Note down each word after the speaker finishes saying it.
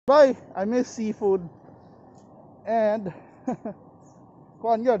Bye, I miss seafood. And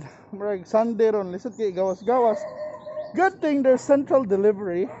kuan yun, marag Sunday ron lisod kay gawas-gawas. Good thing there's central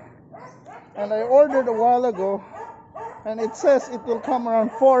delivery. And I ordered a while ago, and it says it will come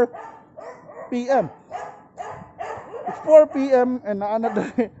around 4 p.m. It's 4 p.m. and naana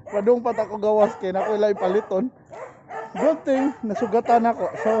dali padung pat ako gawas kay nakoy lay paliton. Good thing nasugatan ako.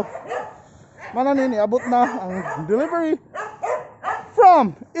 So mana nini abot na ang delivery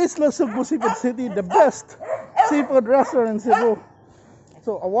from Isla Sugbu Seafood City, the best seafood restaurant in Cebu.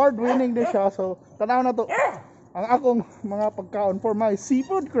 So award-winning din siya. So tanaw na to ang akong mga pagkaon for my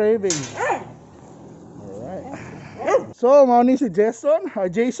seafood craving. Alright. So mao ni si Jason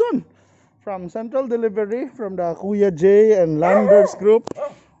from Central Delivery from the Kuya J and Landers group.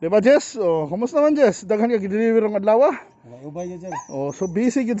 Diba Jess? Oh, kumusta naman Jess? Daghan ka gi-deliver ng adlaw? Oh, so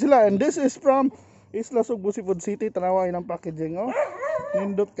busy gid sila, and this is from Isla Sugbu Seafood City. Tanawa ang packaging, oh.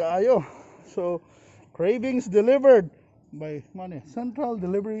 Nindot kaayo. So cravings delivered by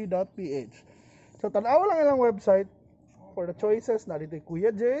centraldelivery.ph. So tanawa lang ilang website for the choices na dito Kuya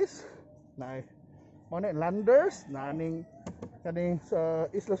J's, na Landers, naning kaning sa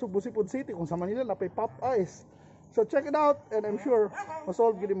Isla Sugbu Seafood City kung sa Manila na pay Popeyes. So check it out, and I'm sure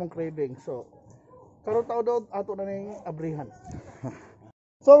masolve gid imong craving. So karon taw daw ato na ning abrihan.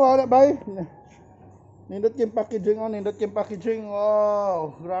 So wala bye. Nindot yung packaging, oh, nindot yung packaging.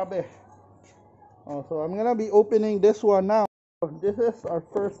 Wow, grabe. Oh, so I'm gonna be opening this one now. This is our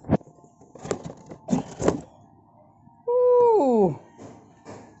first. Ooh,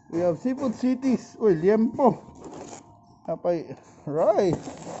 we have seafood cities. Uy, liempo. Apay, rice.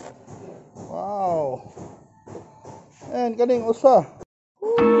 Wow. And kaning usa.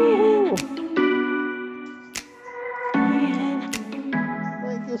 Ooh.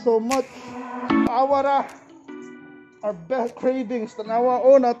 Thank you so much. Awara, our best cravings. Tanawa,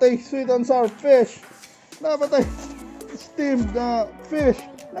 oh, natay sweet and sour fish. Napatay steamed fish.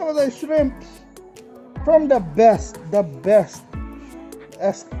 Napatay shrimps. From the best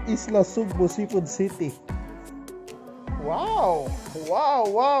Isla Sugbu Seafood City. Wow, wow,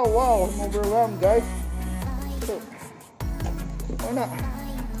 wow, wow. I'm overwhelmed, guys. So, why not?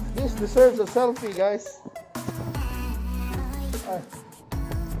 This deserves a selfie, guys.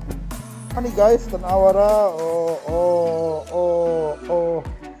 Honey guys, tanawa ra.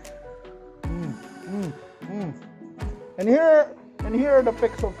 And here are the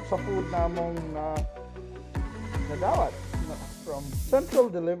pics of sa food namong nadawat from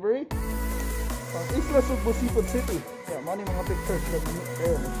Central Delivery from Isla Sugbu Seafood City. Yeah, money mga pictures na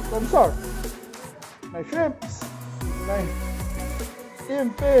there. Consort. May shrimps, may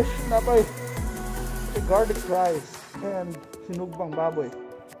steamed fish, napay garlic rice, and sinugbang baboy.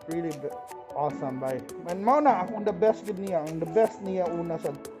 Really awesome, bye. Man mao na akong the best gid niya. Ang the best niya una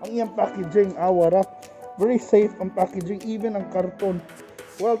sa ang iyang packaging, awara. Very safe ang packaging, even ang karton.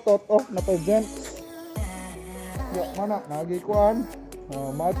 Well thought of na presents. Yeah, mana nagi kuan.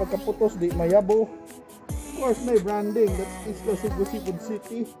 May pagkaputos di mayabo. Of course may branding, that's Isla Sugbu Seafood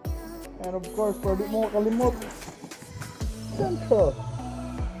City. And of course, for di mo kalimot, Central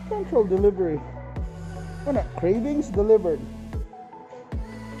Delivery. Mana cravings delivered.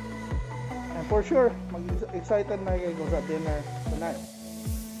 For sure, mag-excited na kayo sa dinner tonight.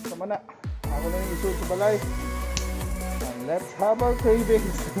 So mana, ako na yung isul sa balay. And let's have our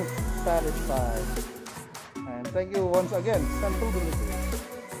cravings satisfied. And thank you once again, Central Delivery,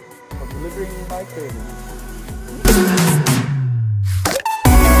 for delivering my cravings.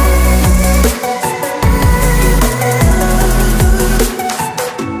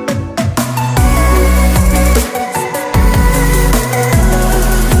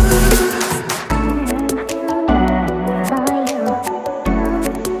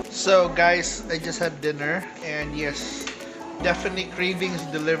 So guys, I just had dinner, and yes, definitely cravings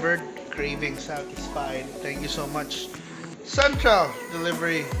delivered, cravings satisfied. Thank you so much,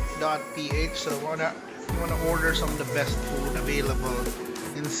 centraldelivery.ph. So you wanna order some of the best food available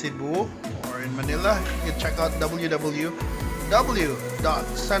in Cebu or in Manila, you can check out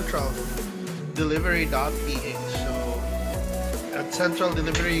www.centraldelivery.ph. So at Central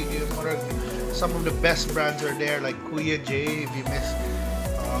Delivery, some of the best brands are there, like Kuya J. If you miss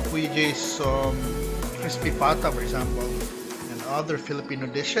Kuya J's crispy pata, for example, and other Filipino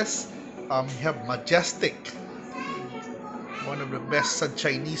dishes. You have Majestic, one of the best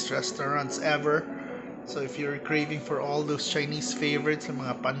Chinese restaurants ever. So if you're craving for all those Chinese favorites,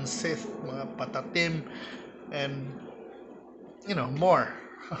 mga pansit, mga patatim, and more.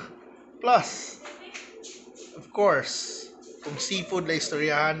 Plus, of course, kung seafood la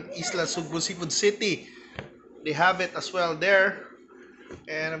istoryahan, Isla Sugbu Seafood City, they have it as well there.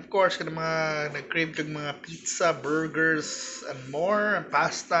 And of course, kung mga nag-crave kag mga pizza, burgers, and more, and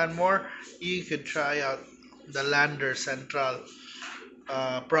pasta and more, you could try out the Lander Central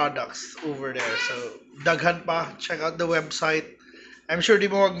products over there. So, daghan pa, check out the website. I'm sure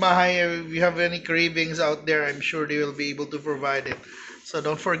di mo magmahay if you have any cravings out there. I'm sure they will be able to provide it. So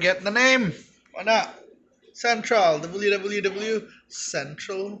don't forget the name. Wala. Central,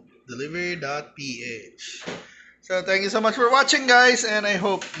 www.centraldelivery.ph. So thank you so much for watching, guys, and I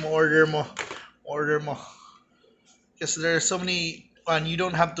hope order mo. Because there's so many, you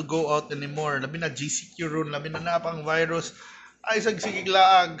don't have to go out anymore. Labi na GCQ ron, labi na napang virus. Ay,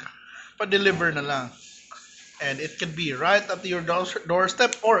 sagsigiglaag, pa-deliver na lang. And it can be right up to your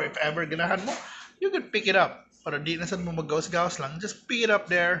doorstep, or if ever ganahan mo, you could pick it up. Para di na sad mo magawas-gawas lang, just pick it up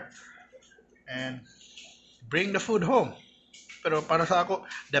there and bring the food home. Pero para sa ako,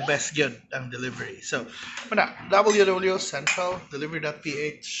 the best good ang delivery. So,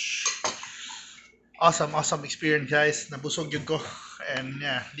 www.centraldelivery.ph. Awesome experience, guys. Nabusog yun ko. And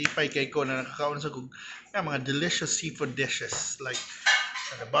yeah, di pa kay ko na nakakaon sa kog mga delicious seafood dishes like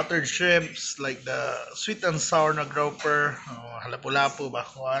the buttered shrimps, like the sweet and sour na grouper, halapu-lapu ba,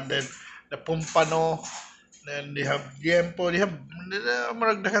 and then the pumpano, then they have liempo, they have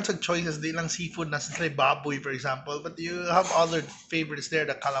maragdagan sa choices, di lang seafood na sa baboy for example, but you have other favorites there,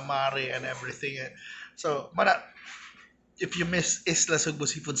 the calamari and everything. So, if you miss Isla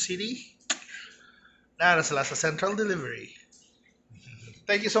Sugbu Seafood City, nara sila sa Central Delivery.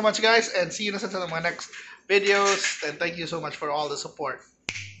 Thank you so much, guys, and see you na sa mga next videos, and thank you so much for all the support.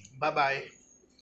 Bye-bye.